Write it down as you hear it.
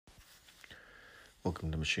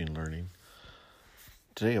Welcome to Machine Learning.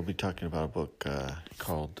 Today I'll be talking about a book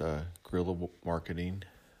called Guerrilla Marketing,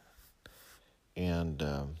 and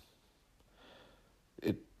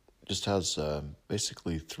it just has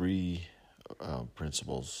basically three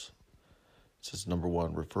principles. It says, number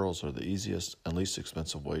one, referrals are the easiest and least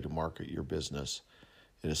expensive way to market your business.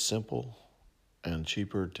 It is simple and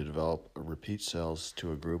cheaper to develop repeat sales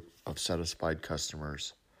to a group of satisfied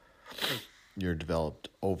customers you're developed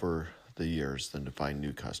over the years than to find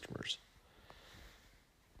new customers.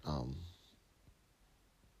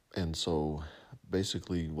 And so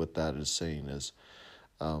basically what that is saying is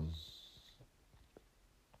that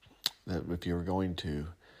if you're going to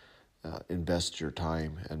invest your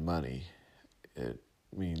time and money, it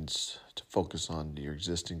means to focus on your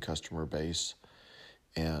existing customer base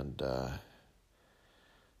and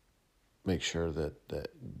make sure that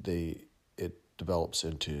it develops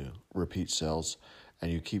into repeat sales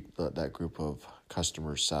and you keep that group of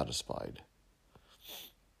customers satisfied.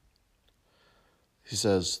 He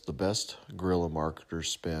says the best guerrilla marketers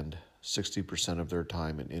spend 60% of their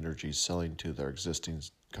time and energy selling to their existing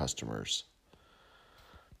customers.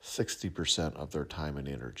 60% of their time and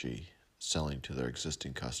energy selling to their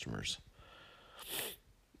existing customers.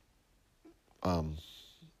 And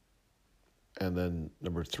then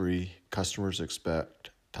number three, customers expect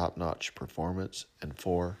top-notch performance. And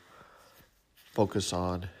four, focus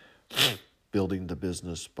on building the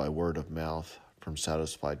business by word of mouth from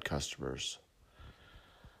satisfied customers.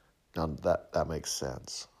 Now that makes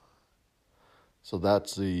sense. So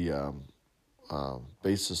that's the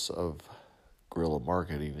basis of guerrilla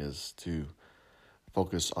marketing, is to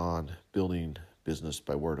focus on building business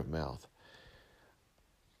by word of mouth.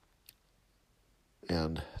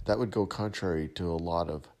 And that would go contrary to a lot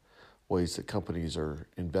of ways that companies are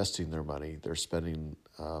investing their money. They're spending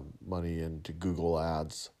money into Google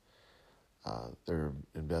ads. They're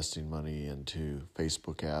investing money into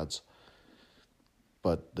Facebook ads.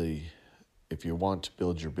 But if you want to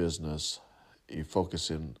build your business, you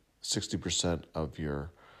focus in 60% of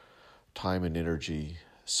your time and energy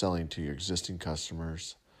selling to your existing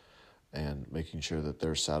customers and making sure that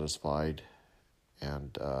they're satisfied,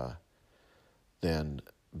 and then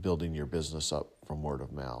building your business up from word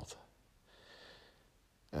of mouth.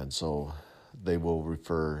 And so they will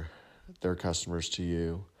refer their customers to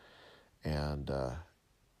you, and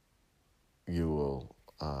you will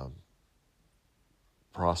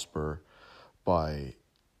prosper by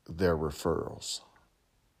their referrals.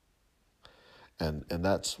 And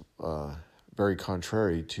that's very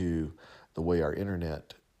contrary to the way our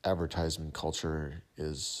internet advertisement culture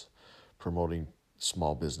is promoting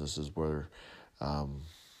small businesses, where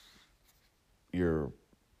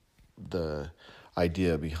the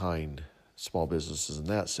idea behind small businesses in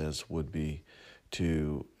that sense would be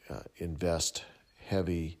to invest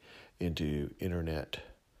heavy into internet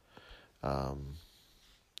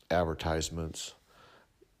advertisements,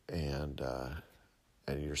 and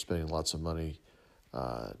you're spending lots of money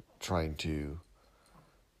trying to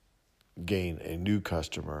gain a new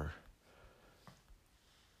customer.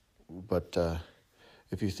 But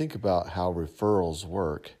if you think about how referrals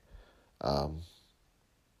work,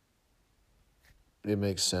 it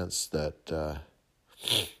makes sense that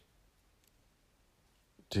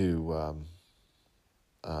to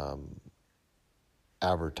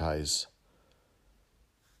advertise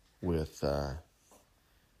with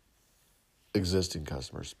existing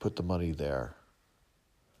customers, put the money there.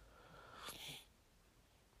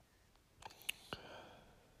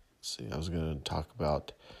 Let's see, I was going to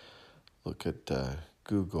look at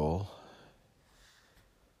Google.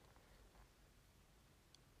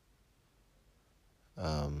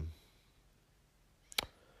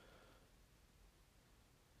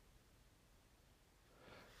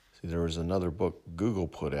 There was another book Google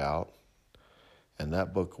put out, and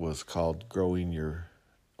that book was called Google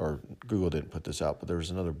didn't put this out, but there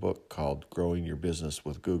was another book called Growing Your Business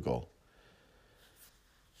with Google.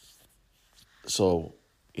 So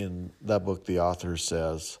in that book, the author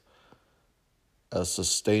says, a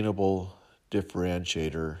sustainable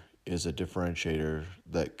differentiator is a differentiator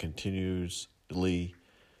that continuously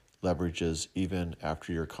leverages even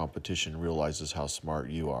after your competition realizes how smart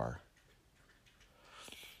you are.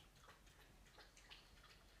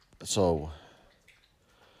 So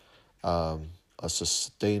a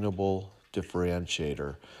sustainable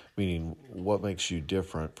differentiator, meaning what makes you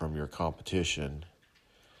different from your competition,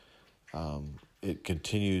 it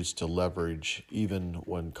continues to leverage even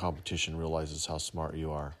when competition realizes how smart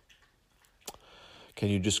you are. Can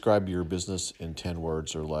you describe your business in 10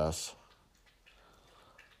 words or less?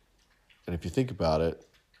 And if you think about it,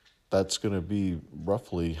 that's going to be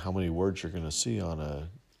roughly how many words you're going to see on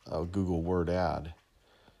a Google Word ad.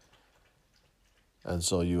 And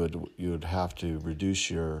so you would have to reduce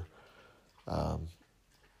your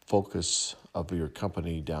focus of your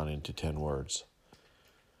company down into 10 words.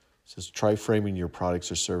 It says try framing your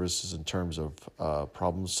products or services in terms of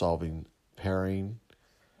problem-solving pairing.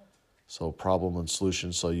 So problem and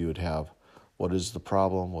solution. So you would have, what is the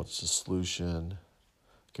problem? What's the solution?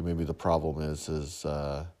 Okay, maybe the problem is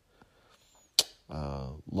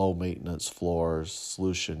low maintenance floors.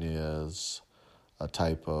 Solution is a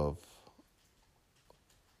type of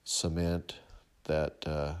cement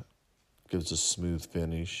that gives a smooth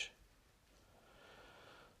finish.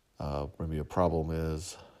 Maybe a problem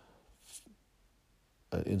is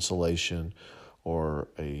insulation or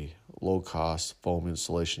a low-cost foam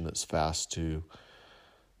insulation that's fast to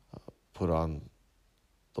put on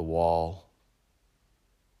the wall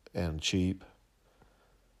and cheap.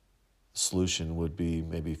 Solution would be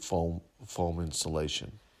maybe foam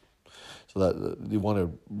insulation. So that you want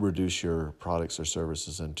to reduce your products or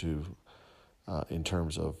services into in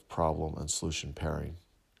terms of problem and solution pairing.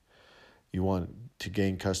 You want to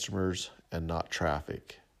gain customers and not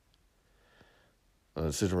traffic.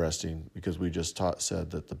 It's interesting because we just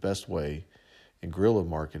said that the best way in guerrilla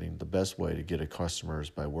marketing, the best way to get a customer is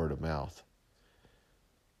by word of mouth.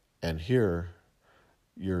 And here,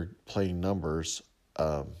 you're playing numbers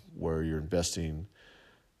where you're investing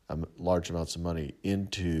large amounts of money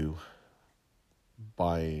into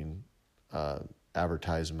buying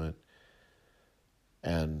advertisement,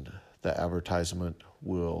 and the advertisement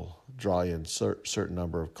will draw in certain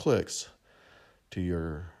number of clicks to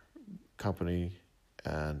your company,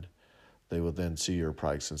 and they will then see your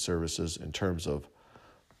products and services in terms of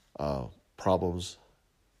problems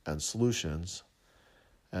and solutions,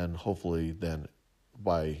 and hopefully then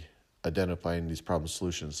by identifying these problem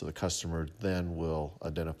solutions, so the customer then will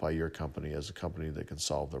identify your company as a company that can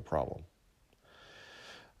solve their problem.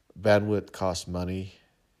 Bandwidth costs money,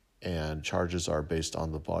 and charges are based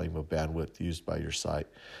on the volume of bandwidth used by your site.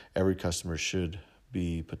 Every customer should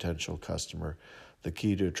be potential customer. The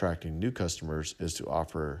key to attracting new customers is to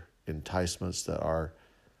offer enticements that are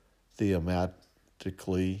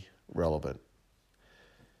thematically relevant.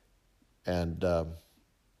 And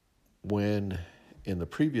when in the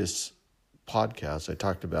previous podcast I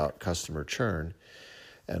talked about customer churn,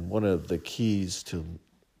 and one of the keys to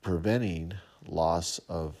preventing loss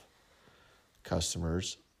of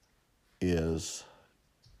customers is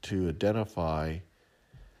to identify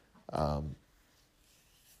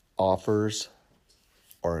offers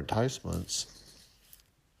or enticements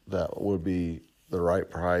that would be the right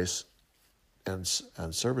price and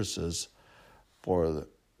services for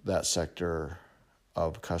that sector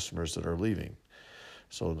of customers that are leaving.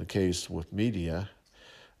 So in the case with media,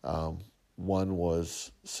 one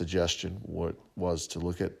was suggestion was to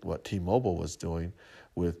look at what T-Mobile was doing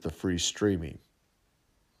with the free streaming.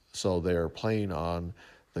 So they're playing on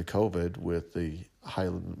the COVID with the high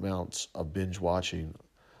amounts of binge watching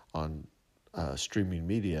on streaming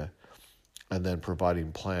media, and then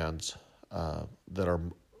providing plans that are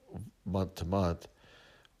month to month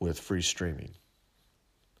with free streaming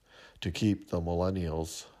to keep the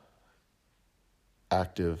millennials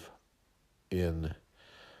active in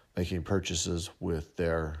making purchases with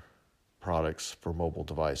their products for mobile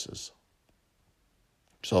devices.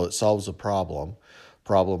 So it solves a problem.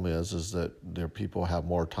 Problem is that their people have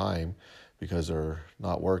more time because they're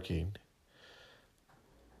not working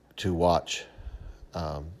to watch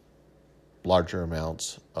larger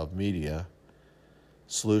amounts of media.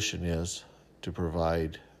 Solution is to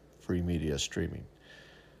provide free media streaming.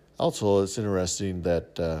 Also, it's interesting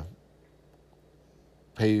that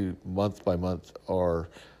pay month by month or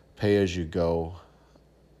pay-as-you-go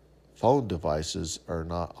phone devices are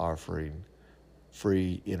not offering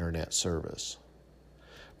free internet service,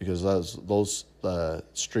 because those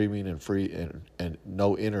streaming and free and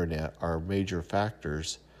no internet are major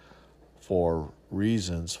factors for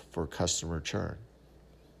reasons for customer churn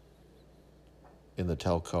in the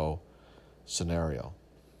telco scenario.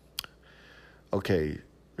 Okay,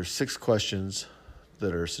 there's 6 questions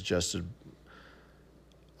that are suggested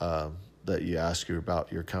that you ask you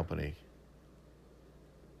about your company.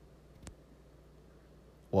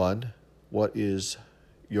 1, what is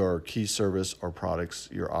your key service or products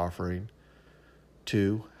you're offering?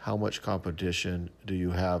 2, how much competition do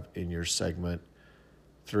you have in your segment?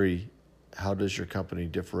 3, how does your company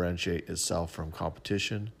differentiate itself from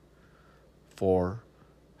competition? 4,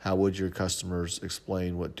 how would your customers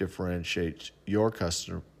explain what differentiates your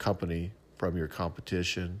company from your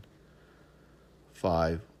competition?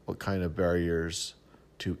 5, what kind of barriers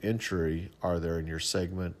to entry are there in your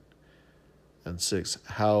segment? And 6,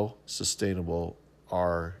 how sustainable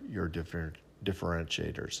are your different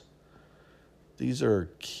differentiators? These are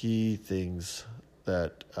key things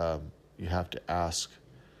that you have to ask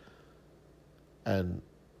and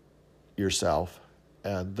yourself.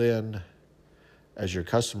 And then as your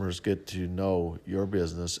customers get to know your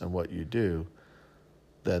business and what you do,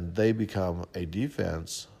 then they become a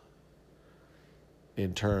defense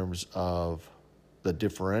in terms of the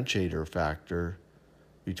differentiator factor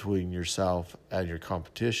between yourself and your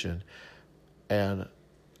competition. And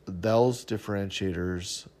those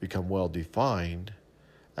differentiators become well defined,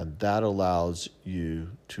 and that allows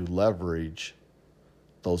you to leverage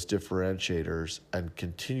those differentiators and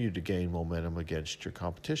continue to gain momentum against your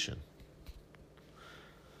competition.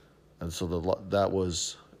 And so that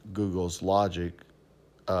was Google's logic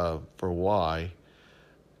for why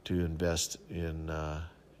to invest in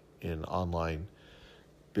online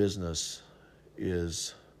business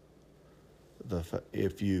is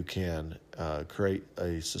if you can create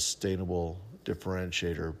a sustainable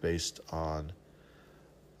differentiator based on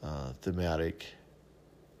thematic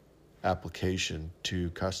application to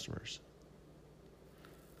customers.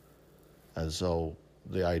 And so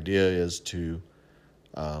the idea is to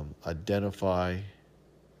identify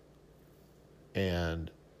and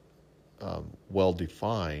well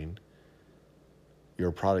define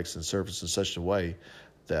your products and services in such a way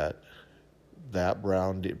that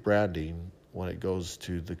branding, when it goes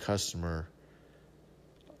to the customer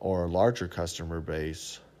or a larger customer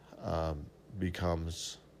base,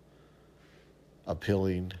 becomes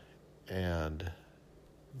appealing, and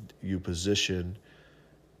you position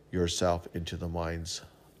yourself into the minds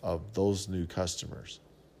of those new customers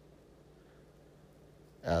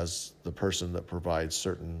as the person that provides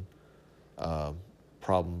certain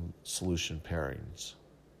problem solution pairings.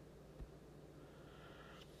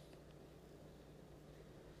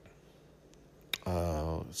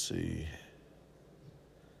 Let's see.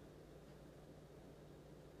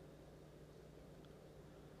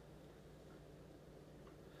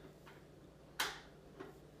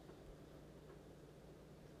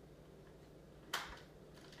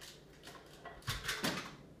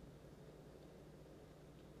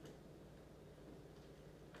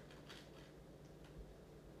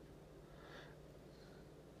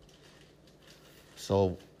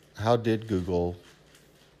 So, how did Google,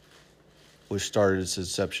 which started its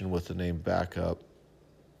inception with the name Backup,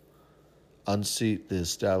 unseat the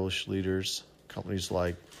established leaders, companies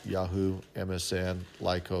like Yahoo, MSN,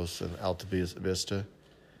 Lycos, and Alta Vista?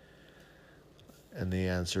 And the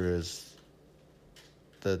answer is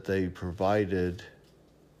that they provided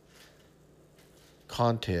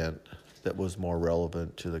content that was more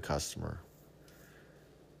relevant to the customer.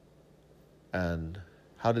 And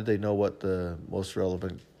how did they know what the most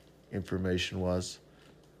relevant information was?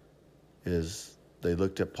 Is they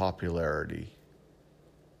looked at popularity.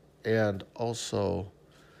 And also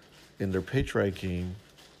in their page ranking,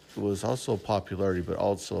 it was also popularity, but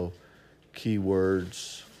also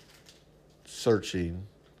keywords, searching,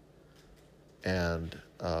 and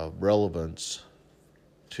relevance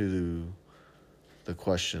to the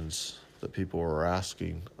questions that people were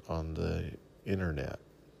asking on the internet.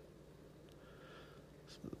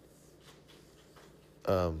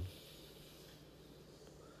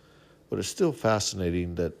 But it's still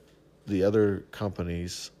fascinating that the other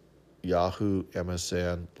companies, Yahoo,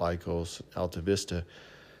 MSN, Lycos, Alta Vista,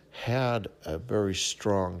 had a very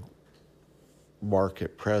strong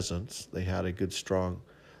market presence. They had they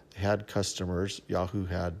had customers. Yahoo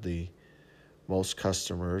had the most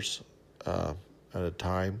customers at a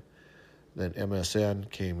time. Then MSN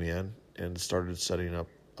came in and started setting up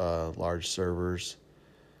large servers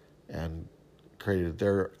and created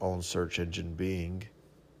their own search engine, Bing.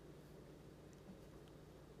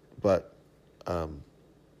 But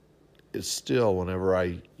it's still, whenever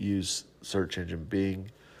I use search engine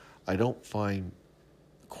Bing, I don't find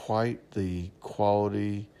quite the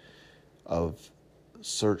quality of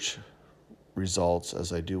search results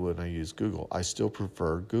as I do when I use Google. I still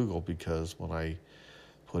prefer Google because when I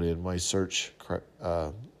put in my search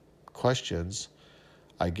questions,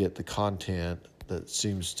 I get the content that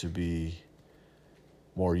seems to be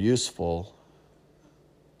more useful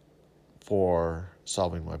for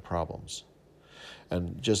solving my problems.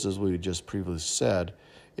 And just as we just previously said,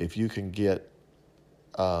 if you can get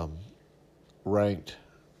ranked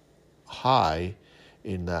high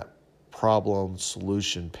in that problem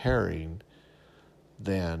solution pairing,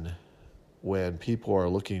 then when people are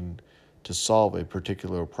looking to solve a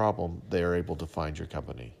particular problem, they are able to find your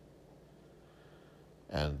company.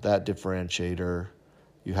 And that differentiator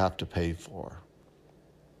you have to pay for.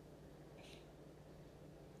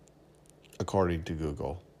 according to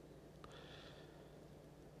Google.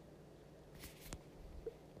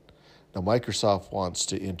 Now, Microsoft wants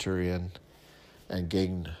to enter in and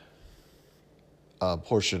gain a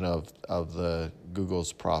portion of the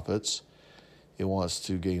Google's profits. It wants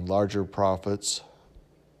to gain larger profits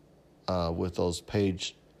with those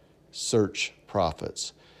page search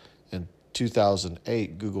profits. In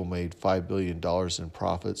 2008, Google made $5 billion in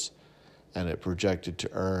profits, and it projected to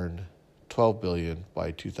earn $12 billion by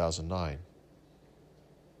 2009.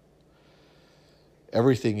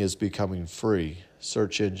 Everything is becoming free.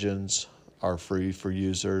 Search engines are free for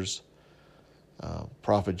users.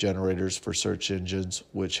 Profit generators for search engines,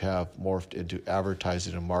 which have morphed into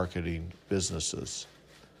advertising and marketing businesses.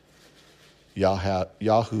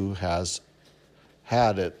 Yahoo has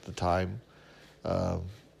had at the time,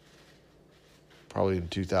 probably in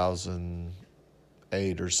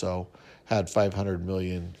 2008 or so, had 500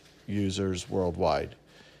 million users worldwide.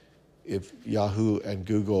 If Yahoo and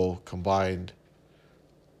Google combined,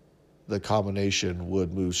 the combination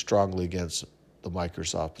would move strongly against the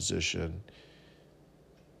Microsoft position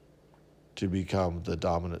to become the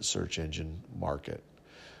dominant search engine market.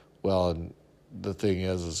 Well, and the thing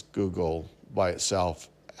is Google by itself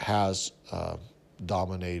has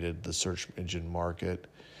dominated the search engine market.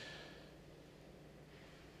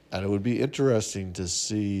 And it would be interesting to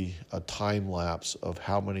see a time lapse of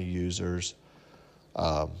how many users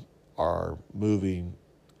have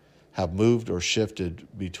moved or shifted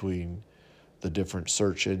between the different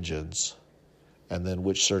search engines, and then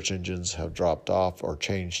which search engines have dropped off or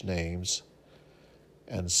changed names,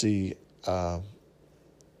 and see that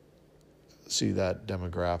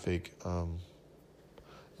demographic. I'm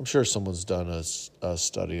sure someone's done a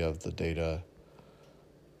study of the data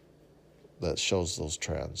that shows those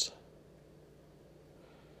trends.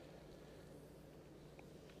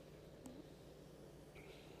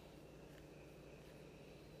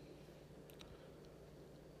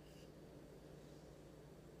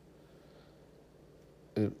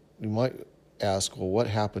 You might ask, well, what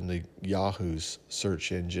happened to Yahoo's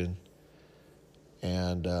search engine?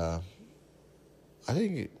 And I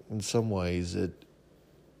think in some ways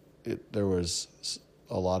there was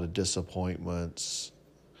a lot of disappointments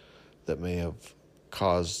that may have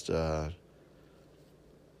caused the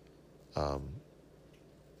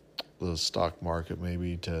stock market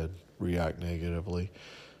maybe to react negatively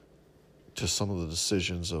to some of the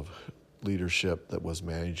decisions of leadership that was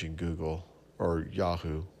managing Google or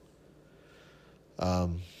Yahoo.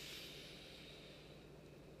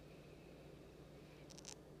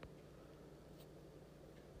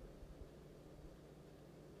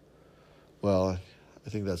 Well, I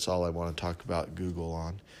think that's all I want to talk about Google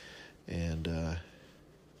on. And I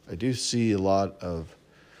do see a lot of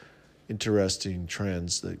interesting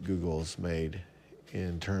trends that Google has made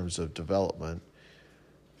in terms of development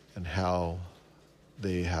and how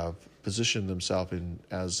they have positioned themselves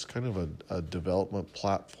as kind of a development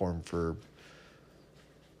platform for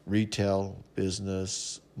retail,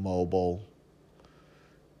 business, mobile,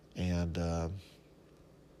 and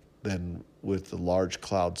then with the large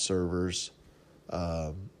cloud servers,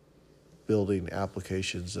 building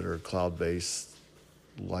applications that are cloud-based,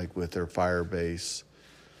 like with their Firebase,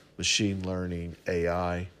 machine learning,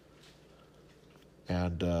 AI,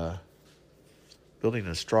 and building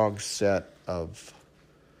a strong set of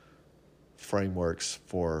frameworks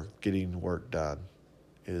for getting work done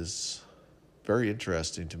is very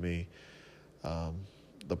interesting to me.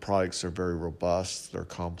 The products are very robust, they're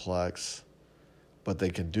complex, but they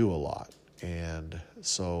can do a lot. And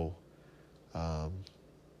so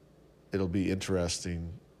it'll be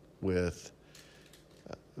interesting with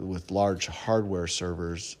large hardware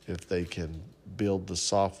servers if they can build the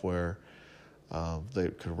software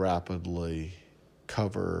that could rapidly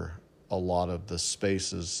cover a lot of the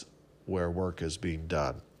spaces where work is being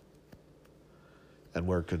done and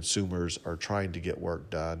where consumers are trying to get work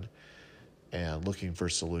done and looking for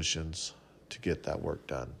solutions to get that work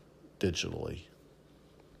done digitally.